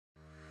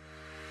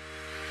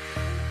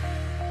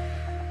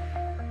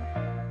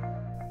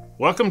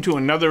Welcome to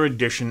another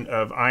edition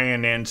of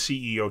INN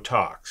CEO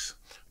Talks.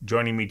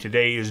 Joining me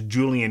today is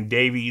Julian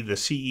Davey, the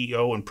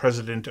CEO and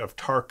President of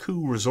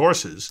Tarku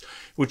Resources,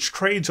 which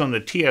trades on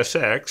the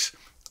TSX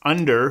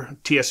under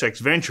TSX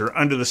Venture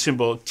under the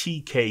symbol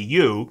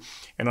TKU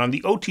and on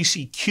the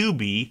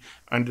OTCQB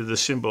under the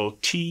symbol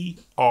TRKUF,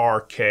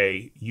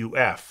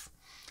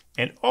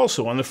 and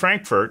also on the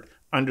Frankfurt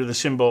under the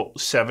symbol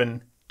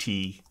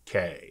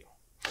 7TK.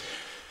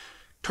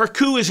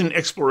 Tarku is an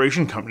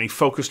exploration company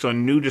focused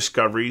on new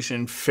discoveries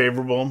in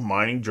favorable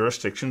mining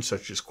jurisdictions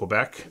such as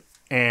Quebec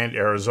and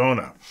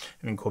Arizona.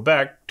 And in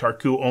Quebec,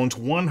 Tarku owns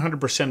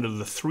 100% of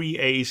the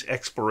 3A's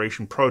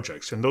exploration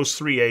projects, and those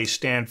 3A's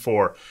stand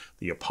for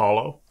the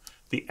Apollo,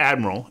 the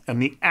Admiral,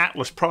 and the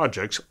Atlas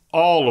projects,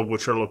 all of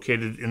which are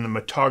located in the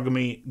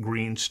Matagami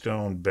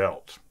Greenstone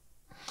Belt.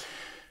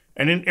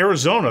 And in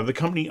Arizona, the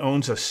company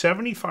owns a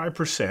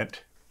 75%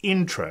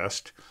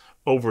 interest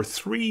over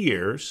 3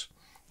 years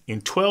in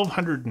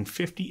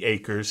 1,250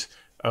 acres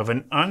of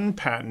an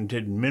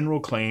unpatented mineral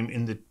claim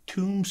in the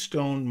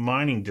Tombstone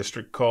mining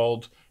district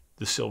called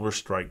the Silver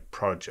Strike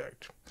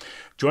Project.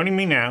 Joining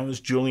me now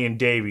is Julian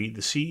Davey, the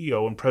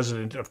CEO and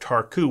President of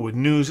Tarku, with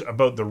news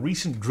about the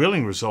recent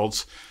drilling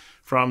results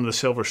from the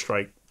Silver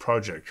Strike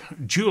Project.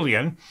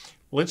 Julian,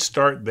 let's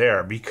start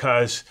there,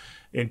 because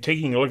in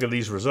taking a look at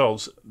these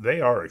results,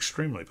 they are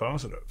extremely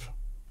positive.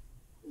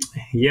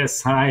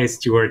 Yes, hi,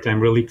 Stuart. I'm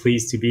really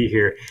pleased to be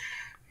here.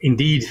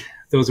 Indeed,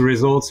 those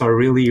results are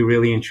really,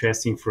 really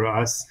interesting for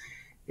us.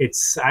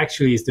 It's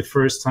the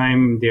first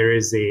time there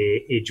is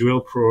a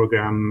drill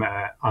program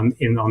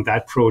on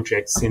that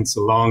project since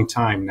a long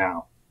time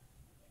now.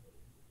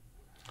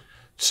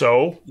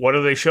 So what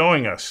are they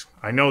showing us?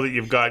 I know that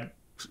you've got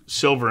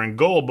silver and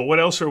gold, but what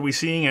else are we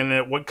seeing,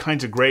 and what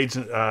kinds of grades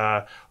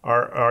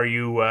are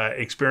you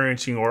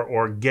experiencing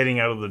or getting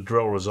out of the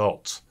drill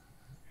results?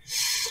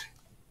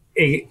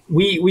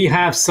 We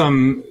have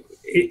some.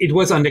 It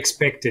was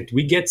unexpected.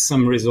 We get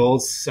some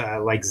results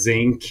like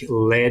zinc,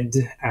 lead,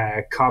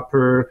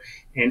 copper,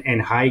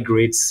 and high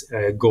grades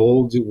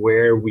gold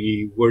where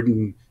we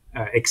weren't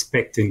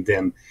expecting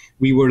them.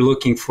 We were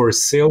looking for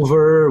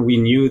silver. We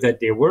knew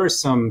that there were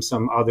some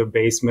other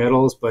base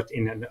metals, but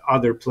in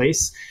another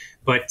place.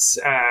 But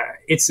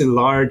it's a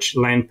large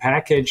land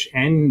package,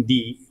 and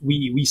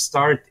we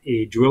start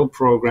a drill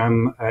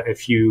program a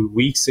few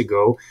weeks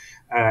ago,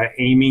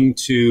 aiming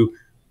to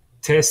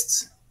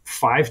test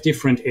 5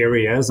 different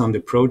areas on the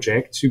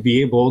project to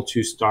be able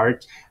to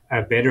start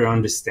better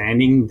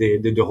understanding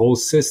the whole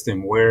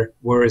system. Where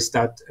is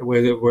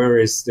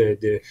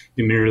the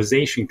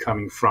mineralization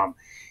coming from?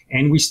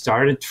 And we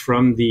started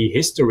from the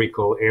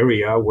historical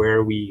area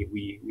where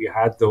we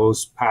had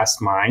those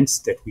past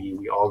mines that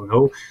we all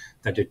know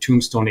that the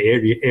Tombstone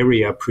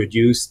area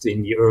produced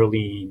in the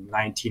early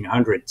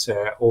 1900s,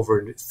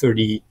 over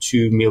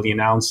 32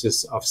 million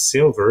ounces of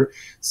silver,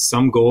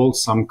 some gold,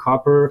 some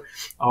copper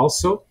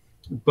also.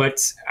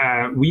 But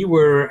we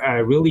were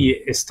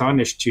really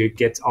astonished to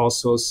get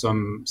also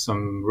some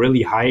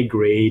really high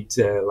grade,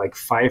 like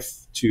 5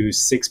 to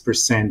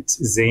 6%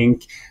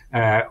 zinc,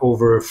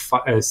 over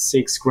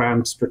 6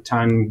 grams per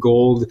ton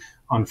gold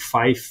on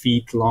 5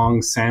 feet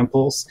long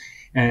samples.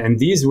 And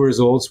these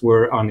results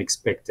were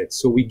unexpected.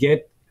 So we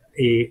get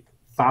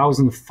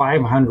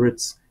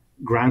 1,500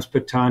 grams per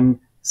ton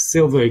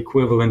silver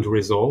equivalent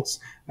results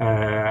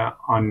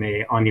on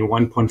a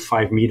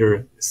 1.5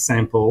 meter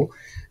sample.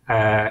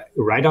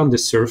 Right on the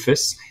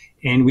surface,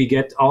 and we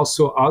get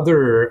also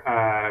other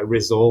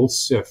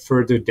results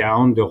further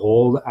down the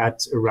hole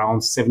at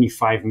around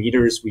 75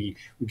 meters. We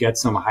get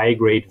some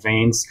high-grade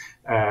veins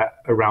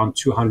around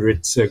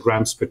 200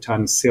 grams per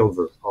ton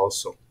silver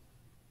also.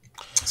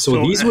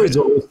 So these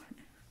results.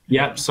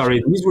 Yeah,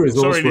 sorry. These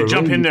results. Sorry to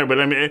jump in there, but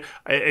I mean,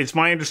 it's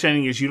my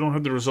understanding is you don't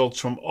have the results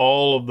from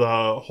all of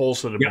the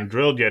holes that have been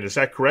drilled yet. Is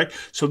that correct?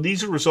 So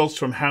these are results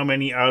from how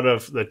many out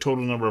of the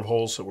total number of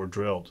holes that were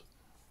drilled?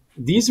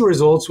 These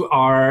results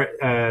are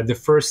the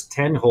first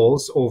 10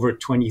 holes over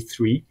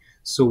 23.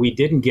 So we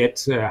didn't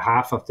get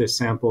half of the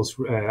samples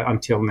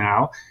until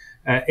now.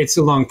 It's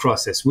a long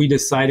process. We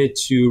decided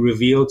to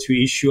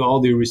issue all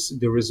the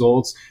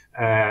results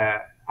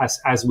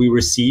as we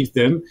received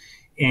them.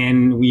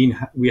 And we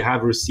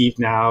have received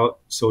now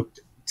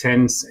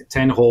 10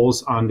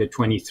 holes on the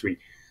 23.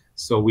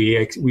 So we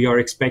are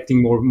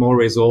expecting more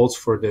results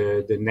for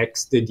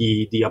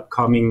the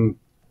upcoming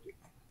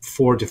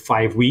 4 to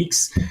 5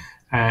 weeks.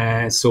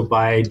 So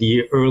by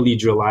the early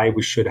July,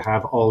 we should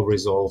have all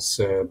results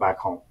back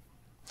home.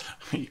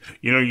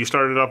 You know, you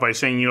started off by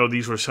saying,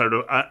 these were sort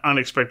of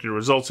unexpected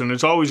results, and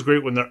it's always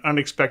great when they're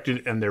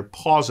unexpected and they're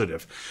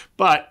positive.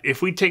 But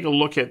if we take a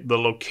look at the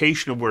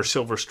location of where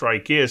Silver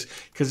Strike is,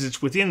 because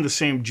it's within the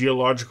same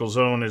geological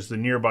zone as the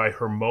nearby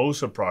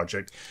Hermosa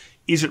project,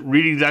 is it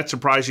really that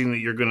surprising that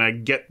you're going to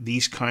get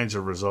these kinds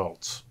of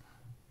results?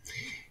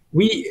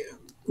 We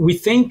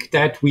think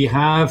that we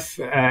have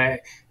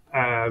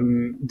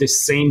the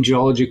same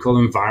geological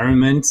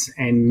environment,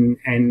 and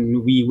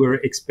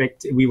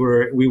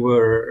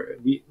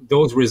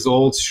those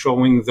results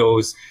showing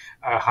those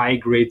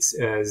high-grade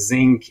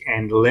zinc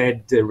and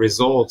lead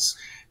results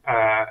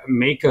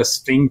make us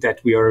think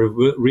that we are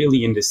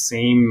really in the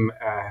same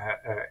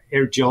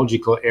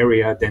geological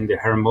area than the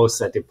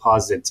Hermosa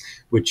deposit,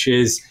 which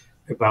is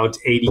about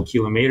 80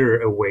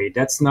 kilometers away.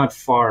 That's not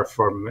far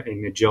from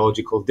in a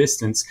geological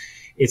distance.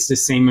 It's the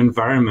same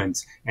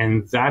environment.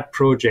 And that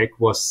project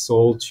was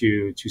sold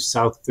to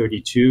South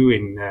 32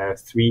 in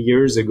 3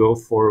 years ago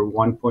for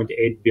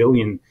 $1.8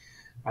 billion.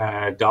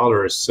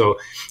 So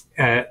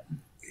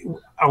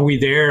are we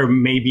there?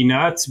 Maybe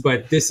not,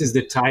 but this is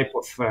the type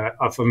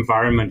of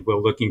environment we're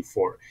looking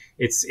for.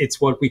 It's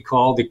what we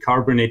call the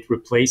carbonate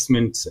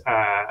replacement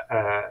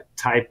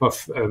type of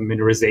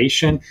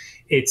mineralization.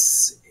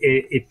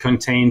 It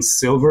contains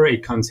silver,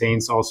 it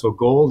contains also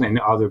gold and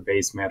other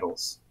base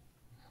metals.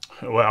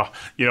 Well,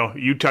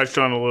 you touched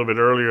on a little bit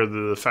earlier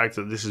the fact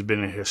that this has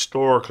been a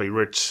historically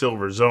rich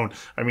silver zone.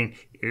 I mean,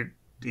 it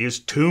is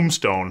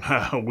Tombstone.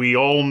 We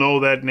all know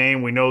that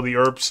name. We know the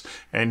Earps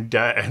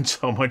and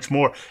so much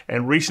more.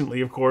 And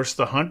recently, of course,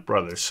 the Hunt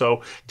brothers.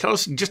 So tell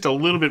us just a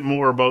little bit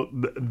more about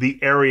the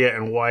area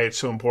and why it's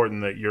so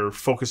important that you're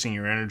focusing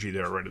your energy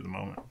there right at the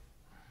moment.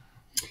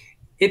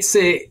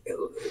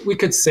 We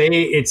could say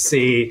it's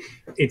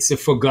a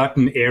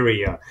forgotten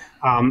area.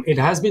 It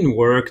has been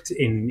worked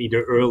in the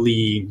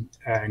early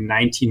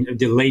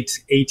the late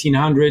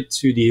 1800s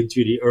to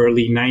the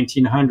early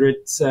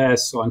 1900s,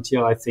 so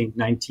until I think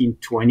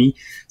 1920,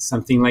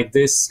 something like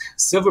this.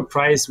 Silver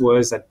price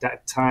was at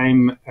that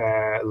time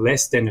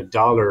less than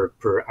 $1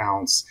 per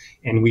ounce,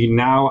 and we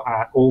now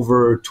are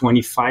over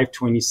 25,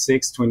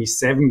 26,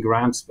 27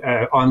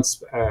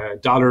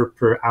 dollar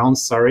per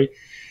ounce. Sorry.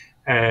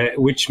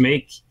 Which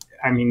make,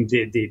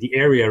 the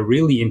area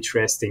really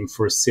interesting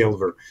for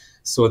silver.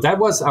 So that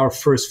was our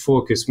first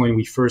focus when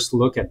we first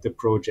look at the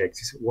project.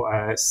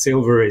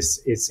 Silver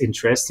is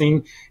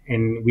interesting,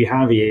 and we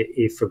have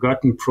a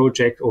forgotten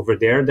project over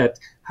there that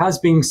has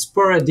been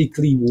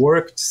sporadically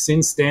worked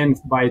since then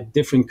by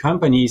different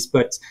companies.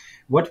 But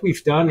what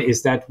we've done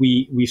is that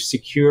we've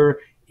secured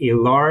a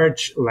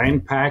large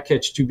land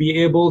package to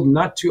be able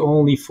not to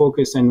only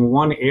focus on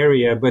one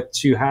area, but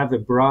to have a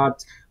broad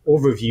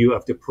overview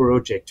of the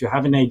project, to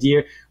have an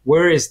idea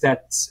where is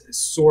that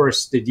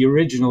source, the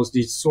originals,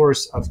 the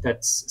source of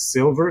that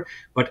silver,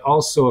 but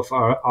also of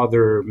our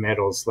other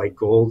metals like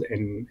gold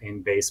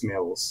and base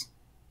metals.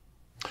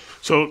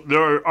 So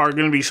there are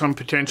going to be some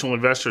potential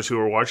investors who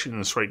are watching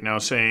this right now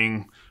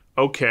saying,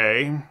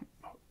 okay,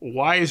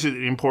 why is it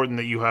important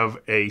that you have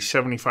a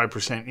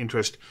 75%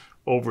 interest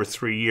over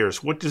 3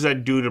 years? What does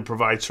that do to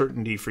provide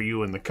certainty for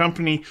you and the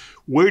company?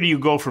 Where do you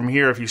go from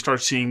here if you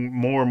start seeing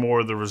more and more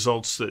of the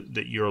results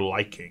that you're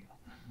liking?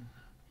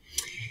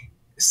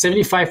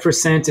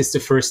 75% is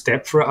the first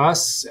step for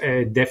us.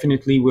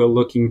 Definitely, we're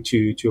looking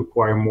to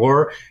acquire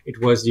more.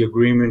 It was the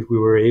agreement we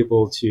were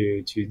able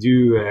to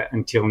do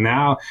until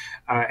now,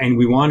 and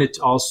we wanted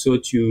also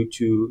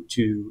to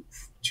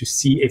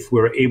see if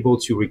we're able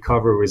to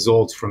recover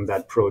results from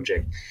that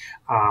project.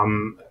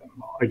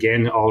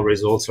 Again, all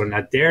results are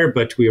not there,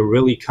 but we are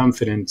really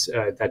confident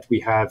that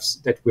we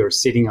are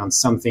sitting on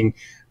something,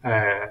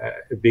 a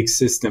big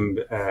system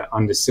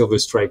on the Silver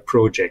Strike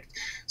project.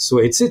 So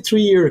it's a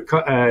 3-year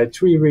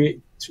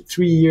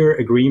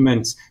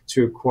agreement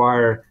to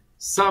acquire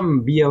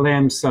some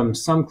BLM,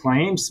 some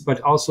claims, but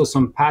also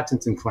some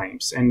patent and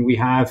claims. And we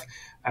have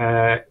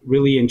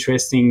really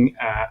interesting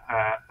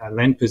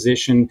land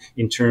position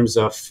in terms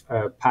of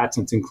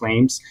patent and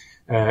claims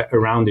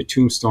around the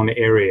Tombstone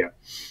area.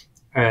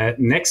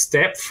 Next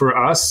step for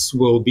us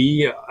will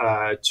be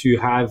to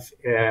have,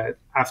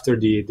 after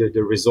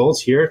the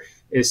results here,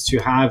 is to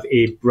have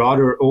a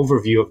broader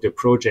overview of the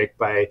project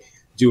by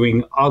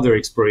doing other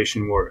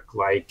exploration work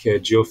like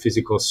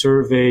geophysical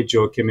survey,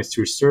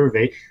 geochemistry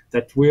survey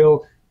that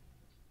will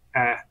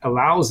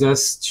allows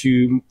us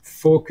to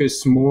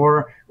focus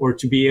more or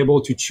to be able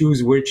to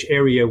choose which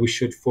area we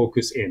should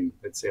focus in,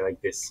 let's say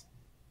like this.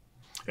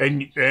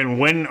 And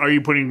when are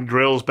you putting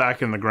drills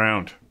back in the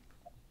ground?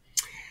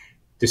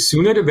 The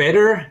sooner the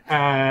better.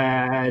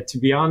 To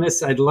be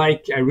honest, I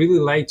really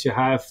like to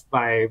have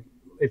by,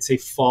 let's say,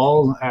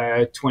 fall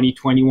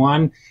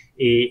 2021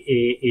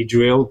 a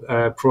drill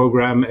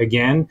program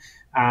again.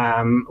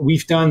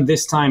 We've done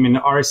this time an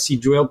RC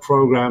drill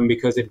program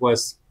because it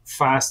was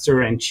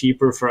faster and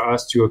cheaper for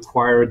us to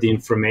acquire the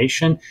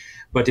information,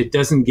 but it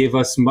doesn't give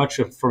us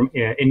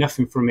enough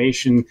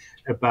information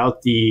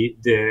about the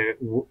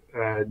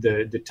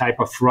type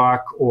of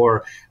rock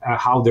or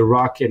how the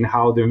rock and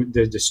how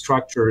the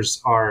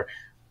structures are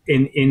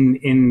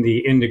in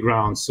the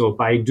ground. So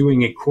by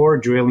doing a core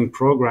drilling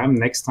program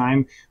next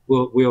time,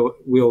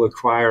 we'll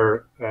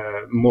acquire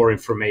more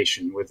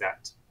information with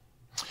that.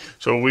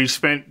 So we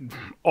spent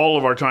all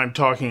of our time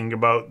talking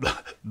about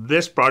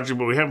this project,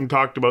 but we haven't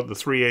talked about the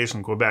 3As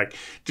in Quebec.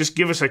 Just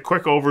give us a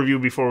quick overview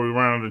before we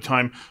run out of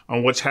time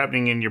on what's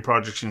happening in your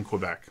projects in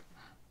Quebec.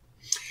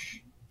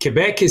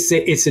 Quebec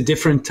it's a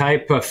different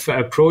type of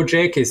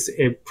project. It's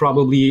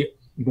probably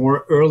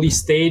more early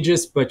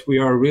stages, but we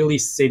are really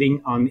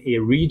sitting on a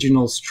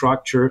regional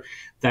structure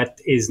that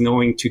is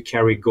knowing to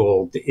carry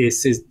gold.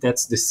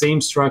 That's the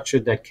same structure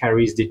that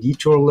carries the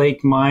Detour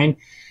Lake mine,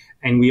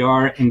 and we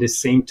are in the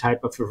same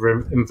type of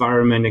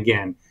environment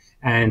again.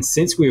 And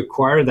since we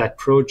acquired that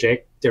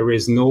project, there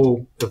is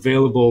no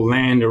available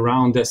land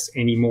around us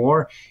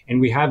anymore,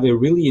 and we have a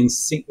really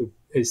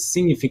a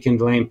significant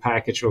land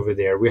package over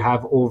there. We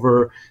have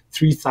over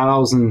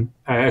 12,000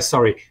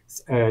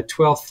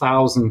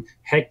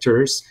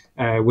 hectares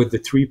with the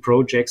three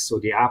projects, so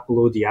the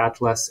Apollo, the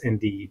Atlas, and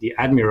the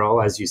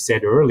Admiral, as you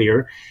said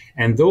earlier.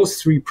 And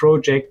those three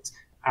projects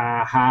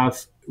are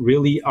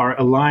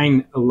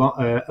aligned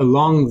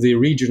along the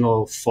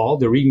regional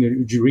fault, the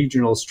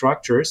regional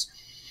structures.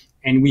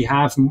 And we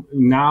have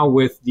now,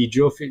 with the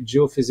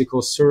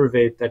geophysical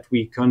survey that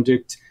we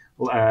conduct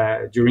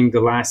during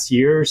the last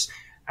years,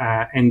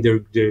 and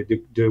the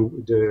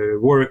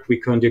work we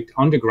conduct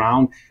on the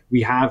ground,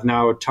 we have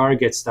now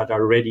targets that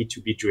are ready to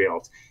be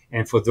drilled.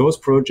 And for those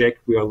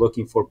projects, we are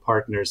looking for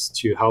partners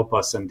to help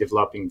us in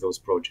developing those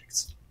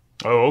projects.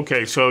 Oh,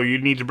 okay. So you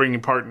need to bring in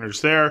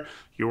partners there.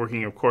 You're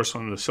working, of course,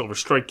 on the Silver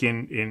Strike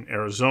in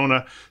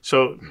Arizona.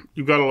 So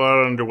you've got a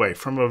lot underway.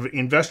 From an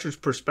investor's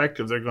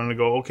perspective, they're going to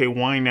go, okay,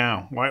 why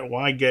now?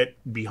 Why get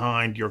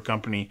behind your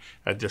company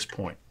at this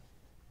point?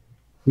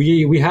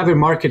 We have a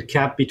market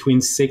cap between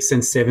 6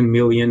 and 7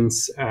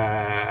 millions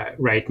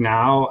right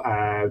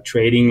now,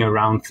 trading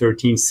around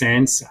 13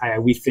 cents.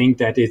 We think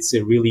that it's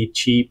a really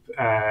cheap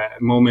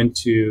moment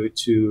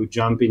to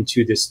jump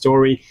into the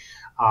story.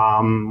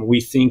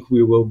 We think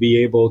we will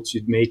be able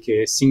to make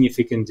a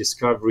significant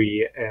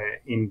discovery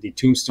in the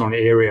Tombstone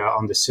area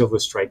on the Silver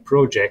Strike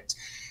project.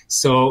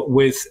 So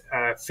with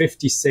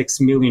 56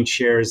 million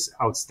shares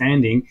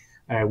outstanding,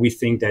 we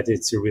think that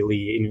it's a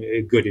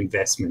really good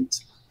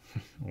investment.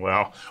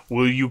 Well,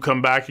 will you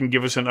come back and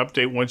give us an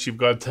update once you've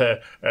got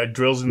the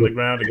drills in the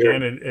ground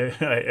again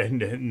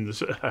and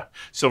the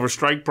Silver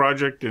Strike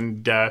project?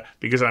 And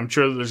because I'm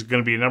sure there's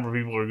going to be a number of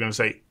people who are going to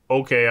say,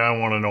 okay, I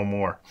want to know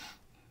more.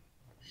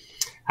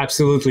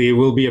 Absolutely. It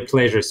will be a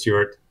pleasure,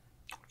 Stuart.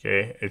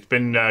 Okay. It's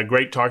been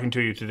great talking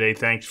to you today.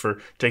 Thanks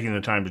for taking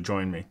the time to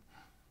join me.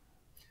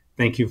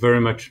 Thank you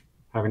very much.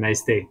 Have a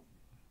nice day.